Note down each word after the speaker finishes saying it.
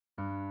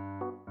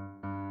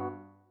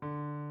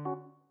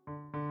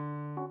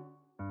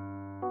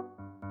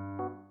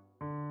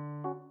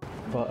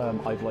But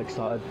I've like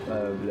started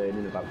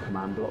learning about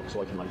command blocks,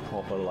 so I can like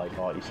proper like,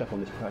 oh, you step on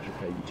this pressure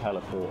plate, you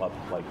teleport up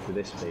like to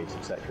this space,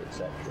 etc.,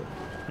 etc.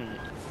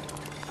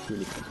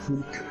 Really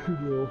cool.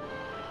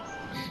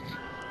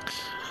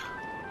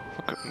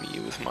 Look at me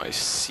with my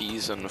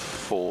season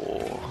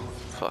 4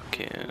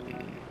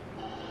 fucking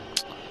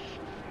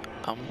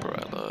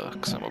umbrella,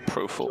 because I'm a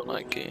pro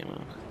Fortnite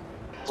gamer.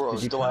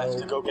 Bros, do I have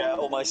to go get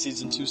all my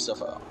season 2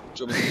 stuff out?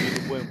 Do you want me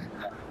to win?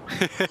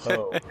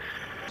 Oh.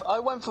 I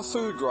went for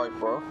food, right,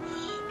 bro?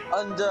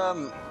 And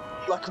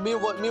like me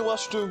and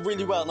Welsh were doing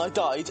really well, and I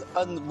died.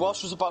 And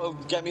Welsh was about to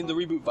get me in the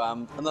reboot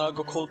van, and then I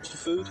got called for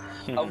food.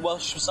 And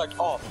Welsh was like,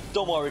 "Oh,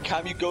 don't worry,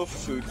 Cam, you go for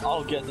food.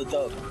 I'll get the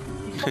dub."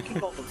 He fucking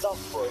got the dub,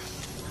 bro.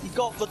 He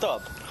got the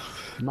dub.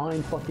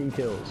 9 fucking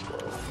kills, bro.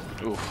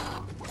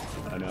 Oof.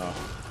 I know.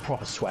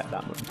 Proper sweat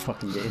that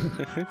fucking game.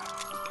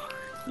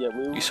 Yeah,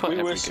 we were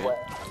sweating.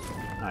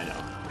 I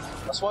know.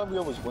 That's why we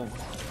always win.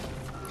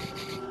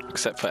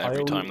 Except for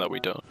every time that we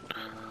don't.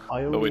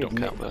 But we don't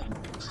count that.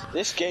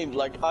 This game,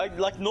 like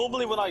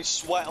normally when I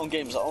sweat on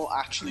games, I don't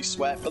actually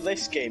sweat. But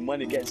this game,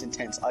 when it gets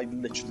intense, I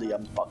literally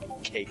am fucking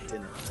caked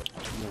in. No,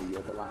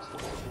 you're the last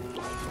one.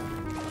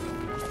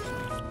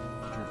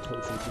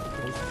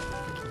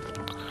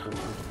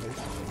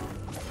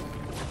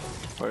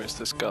 Where is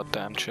this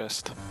goddamn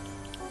chest?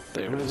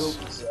 There it is.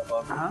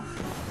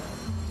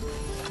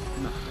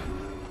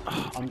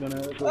 I'm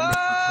gonna go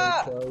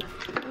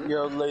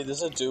Yo, Lee,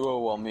 there's a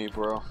duo on me,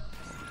 bro.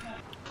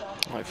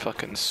 I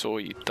fucking saw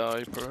you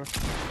die, bro.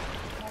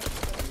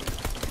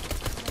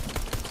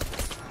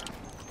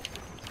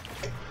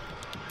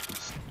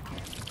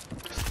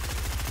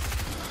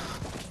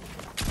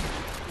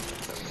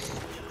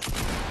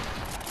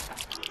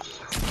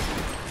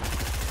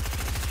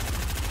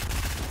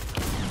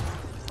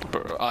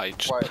 Bro, I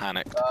just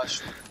panicked.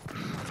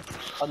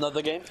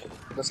 Another game?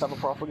 Let's have a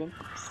proper game?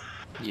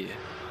 Yeah.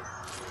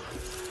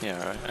 Yeah,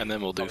 alright. And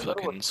then we'll do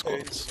fucking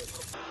squads.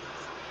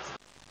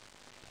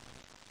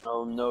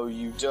 Oh no,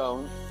 you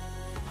don't.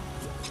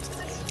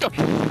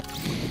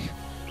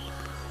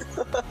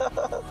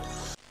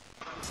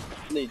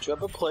 Lee, do you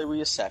ever play with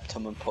your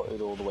septum and put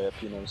it all the way up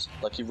your nose?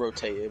 Like you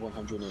rotate it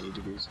 180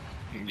 degrees?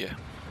 Yeah.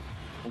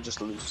 And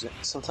just lose it.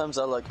 Sometimes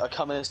I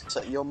come in and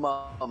say, yo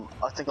mum,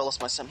 I think I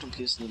lost my septum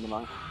piercing in the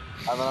night.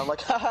 And then I'm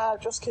like, haha,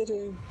 just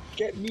kidding.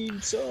 Get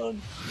mean,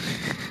 son.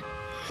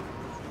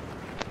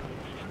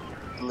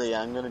 Lee,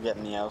 I'm gonna get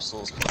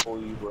Meowscles before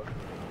you, bro.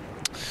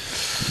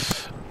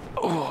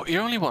 Oh,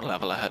 you're only one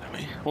level ahead of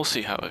me. We'll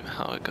see how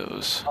it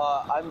goes.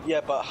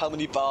 Yeah, but how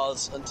many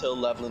bars until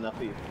leveling up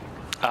are you?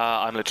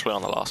 I'm literally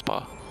on the last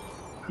bar.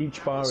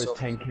 Each bar is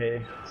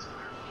 10k.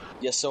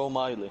 Yeah, so am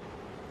I, Lee.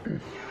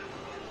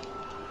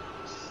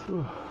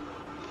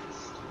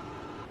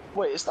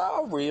 Wait, is that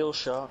a real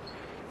shark?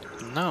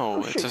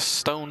 No, it's a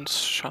stone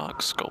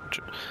shark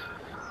sculpture. Do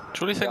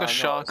you really think a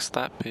shark's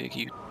that big,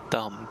 you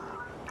dumb,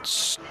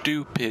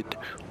 stupid,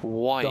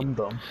 white...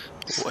 Dum-dum.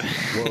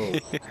 Whoa.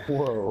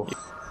 Whoa.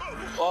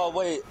 Oh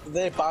wait,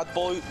 there's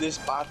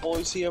bad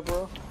boys here,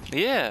 bro?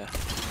 Yeah.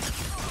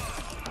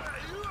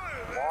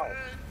 Why?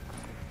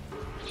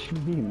 What do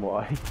you mean,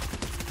 why?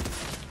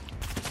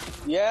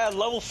 Yeah,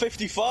 level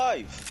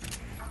 55!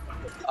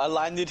 I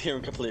landed here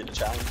and completed the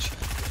challenge.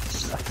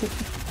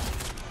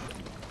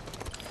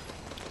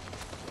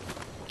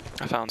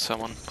 I found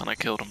someone and I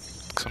killed him.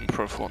 Because I'm a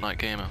pro Fortnite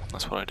gamer,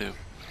 that's what I do.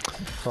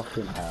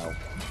 Fucking hell.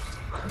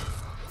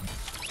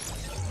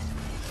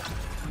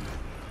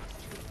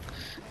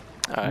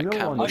 Alright,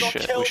 Cam, we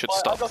should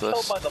stop this. I got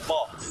killed by the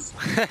boss.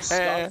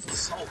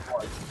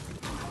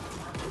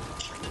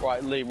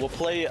 Right, Lee, we'll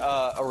play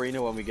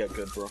arena when we get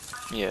good, bro.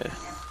 Yeah.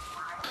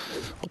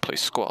 We'll play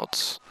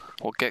squads.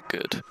 We'll get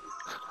good.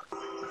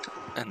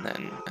 And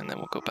then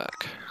we'll go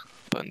back.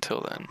 But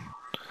until then...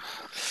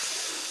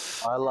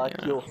 I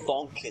like your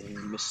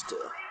thonkin, mister.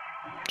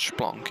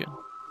 Splonkin.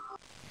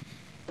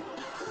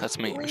 That's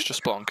me, Mr.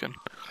 Splonkin.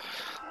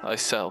 I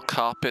sell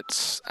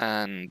carpets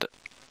and...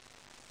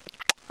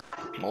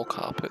 more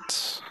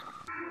carpets.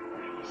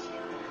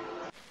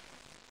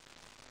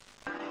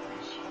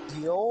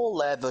 You're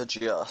leather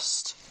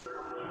just.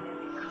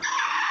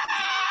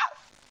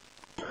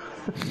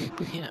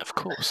 Yeah, of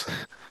course.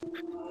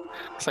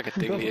 It's like a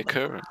daily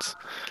occurrence.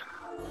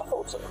 I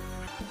thought so.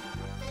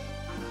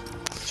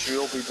 Should we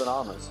all be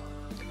bananas?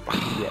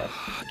 Yeah.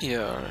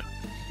 Yeah, alright.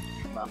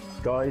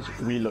 Guys,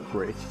 we look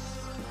great.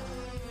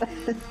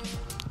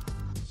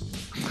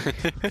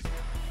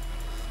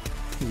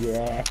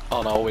 Yeah.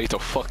 On our way to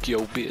fuck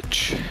yo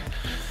bitch.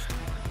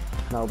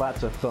 Now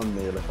that's a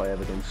thumbnail if I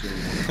ever can see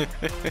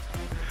one.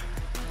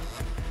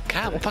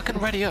 Cam, fucking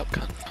ready up,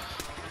 cunt.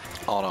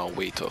 On our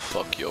way to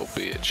fuck yo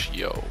bitch.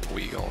 Yo,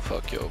 we gon'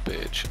 fuck yo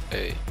bitch.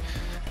 Ayy.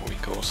 We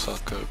gon'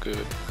 suck her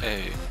good.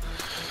 Ayy.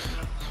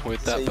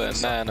 With that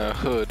banana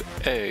hood.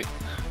 Ayy.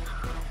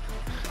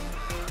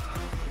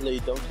 Lee,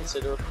 don't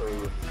consider a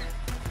crew.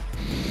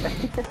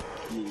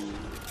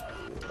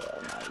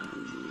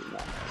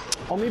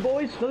 On me,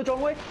 boys. Another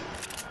John Wick.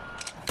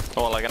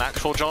 Oh, like an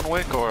actual John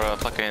Wick or a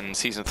fucking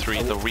season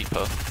 3 The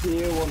Reaper?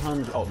 Tier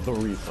 100. Oh, The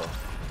Reaper.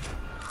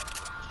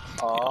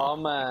 Oh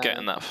man.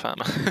 Getting that fam.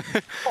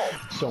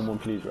 Someone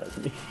please res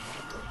me.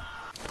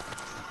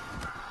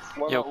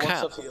 Yo, what's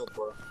Cap. the field,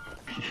 bro?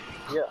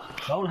 Yeah.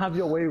 Don't have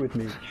your way with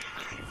me.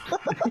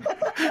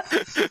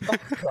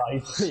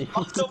 Christ,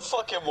 I don't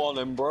fucking want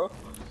him, bro.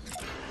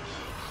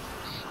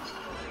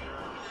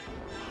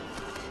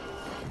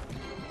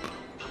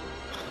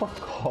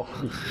 Fuck off.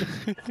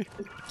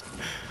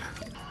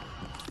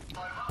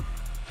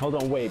 Hold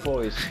on, wait,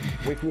 boys.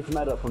 Wait for me to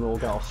med up and we'll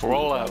get off.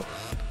 Roll out.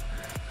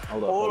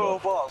 Hold up, Auto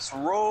boss,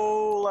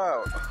 roll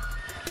out.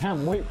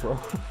 Can't wait, bro.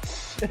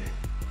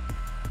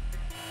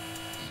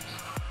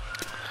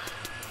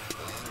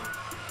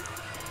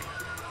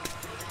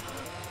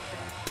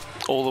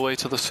 All the way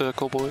to the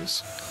circle,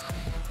 boys.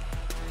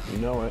 You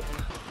know it.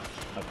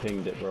 I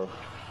pinged it, bro.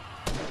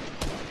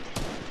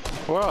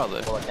 Where are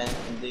they? Well, I can't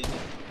indeed.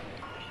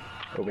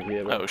 Over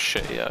here, bro. Oh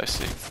shit, yeah, I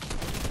see.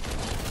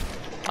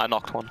 I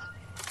knocked one.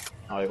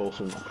 I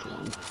also knocked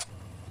one.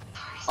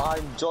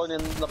 I'm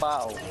joining the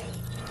battle.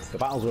 The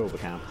battle's over,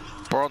 Cam.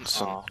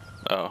 Bronson.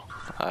 Oh,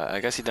 I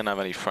guess he didn't have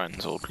any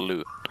friends or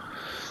loot. Do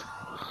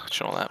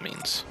you know what that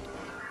means?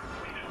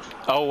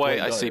 Oh wait,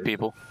 I see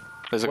people.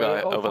 There's a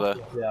guy over there.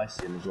 Yeah, I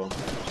see him as well.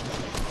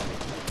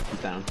 He's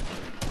down.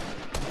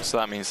 So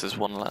that means there's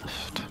one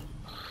left.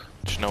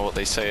 Do you know what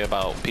they say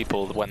about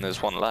people when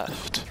there's one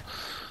left?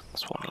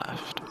 There's one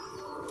left.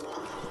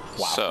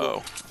 Wow.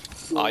 So,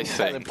 I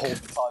think...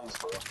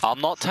 I'm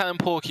not telling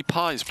Porky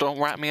Pies, but don't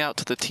rat me out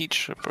to the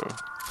teacher, bro.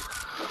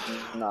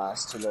 Nah,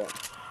 it's too late.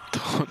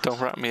 Don't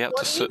rat me out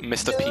to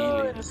Mr.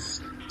 Peely.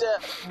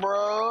 Step,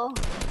 bro.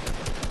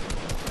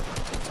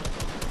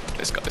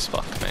 This guy's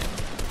fucked, mate.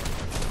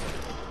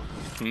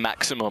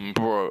 Maximum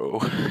bro.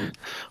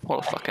 What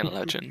a fucking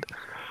legend.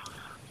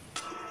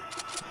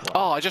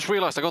 Oh, I just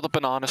realised I got the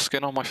banana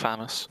skin on my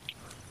Famus.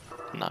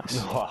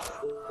 Nice.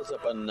 There's a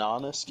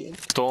banana skin.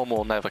 Storm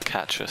will never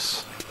catch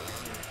us.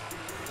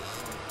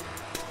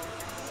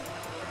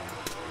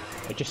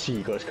 I just see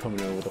you guys coming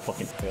over the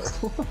fucking hill.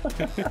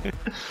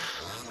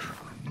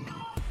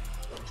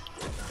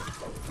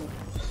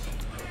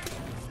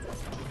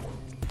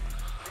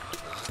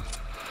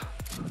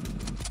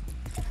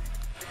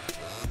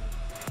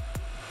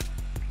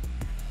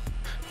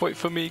 Wait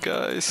for me,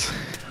 guys.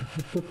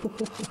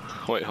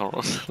 Wait, hold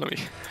on. Let me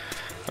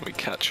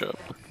catch up.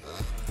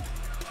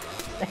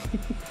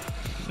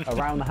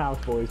 Around the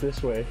house, boys,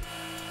 this way.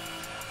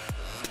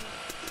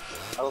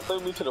 I don't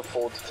think we could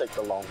afford to take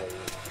the long way.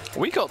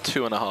 We got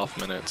 2.5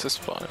 minutes. It's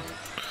fine.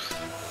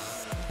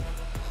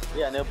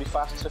 Yeah, and it'll be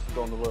faster if we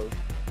go on the road.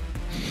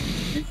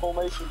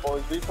 V-formation,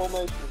 boys.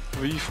 V-formation.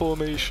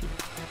 V-formation.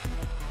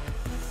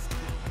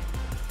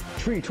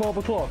 Tree, 12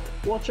 o'clock.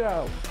 Watch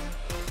out.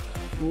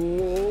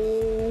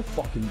 Whoa,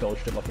 fucking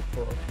dodged it like a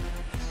pro.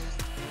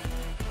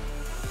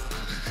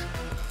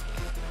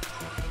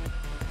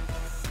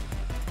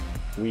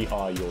 We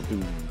are your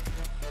doom.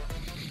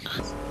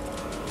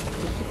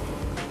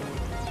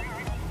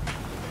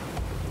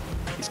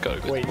 He's got a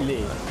good Wait, point.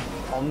 Lee.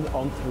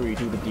 On 3,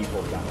 do the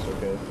default dance,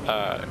 okay?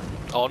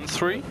 On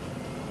 3?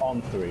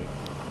 On 3.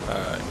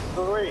 Alright.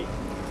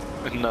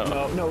 3. No.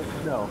 No.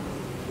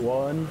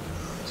 1,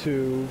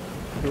 2,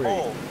 3.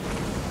 Oh.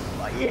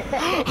 Yeah.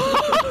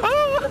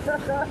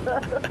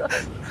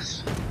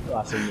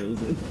 That's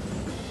amazing.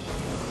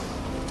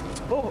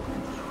 Oh,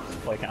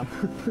 play cam.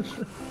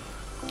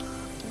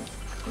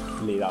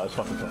 Lee, that was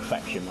fucking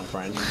perfection, my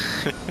friend.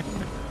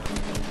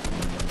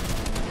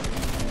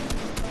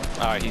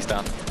 Alright, he's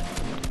down.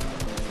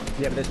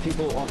 Yeah, but there's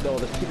people on. No,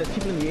 there's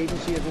people in the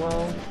agency as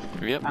well.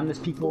 Yep. And there's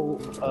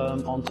people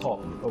on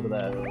top over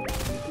there.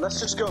 Let's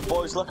just go,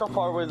 boys. Look how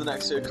far away the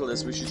next circle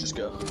is. We should just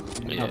go.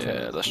 Yeah,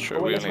 Okay. that's true.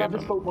 Oh, wait, We let's only grab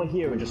this boat by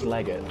here and just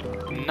leg it.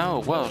 No,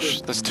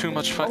 Welsh. There's too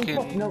much fucking.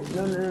 Oh, fuck,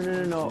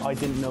 no! I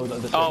didn't know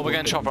that. Oh, we're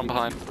getting shot from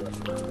behind.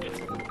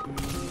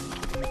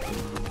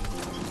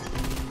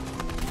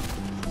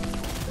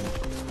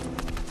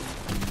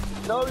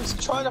 No, he's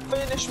trying to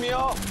finish me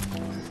off.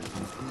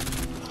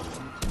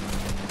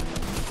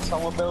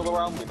 Someone build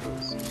around me,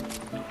 please.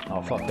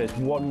 Oh fuck! There's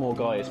one more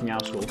guy. It's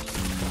Meowskull.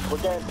 We're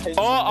getting pinned.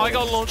 Oh, I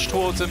got launched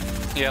towards him.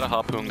 He had a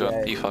harpoon gun.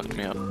 Yeah. He fucked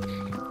me up.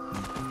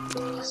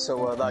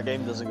 So that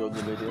game doesn't go to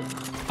the video.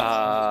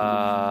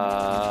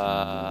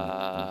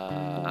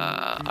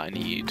 I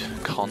need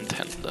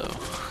content though.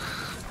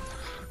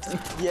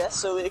 Yeah,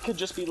 so it could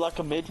just be like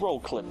a mid-roll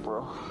clip,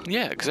 bro.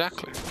 Yeah,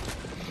 exactly.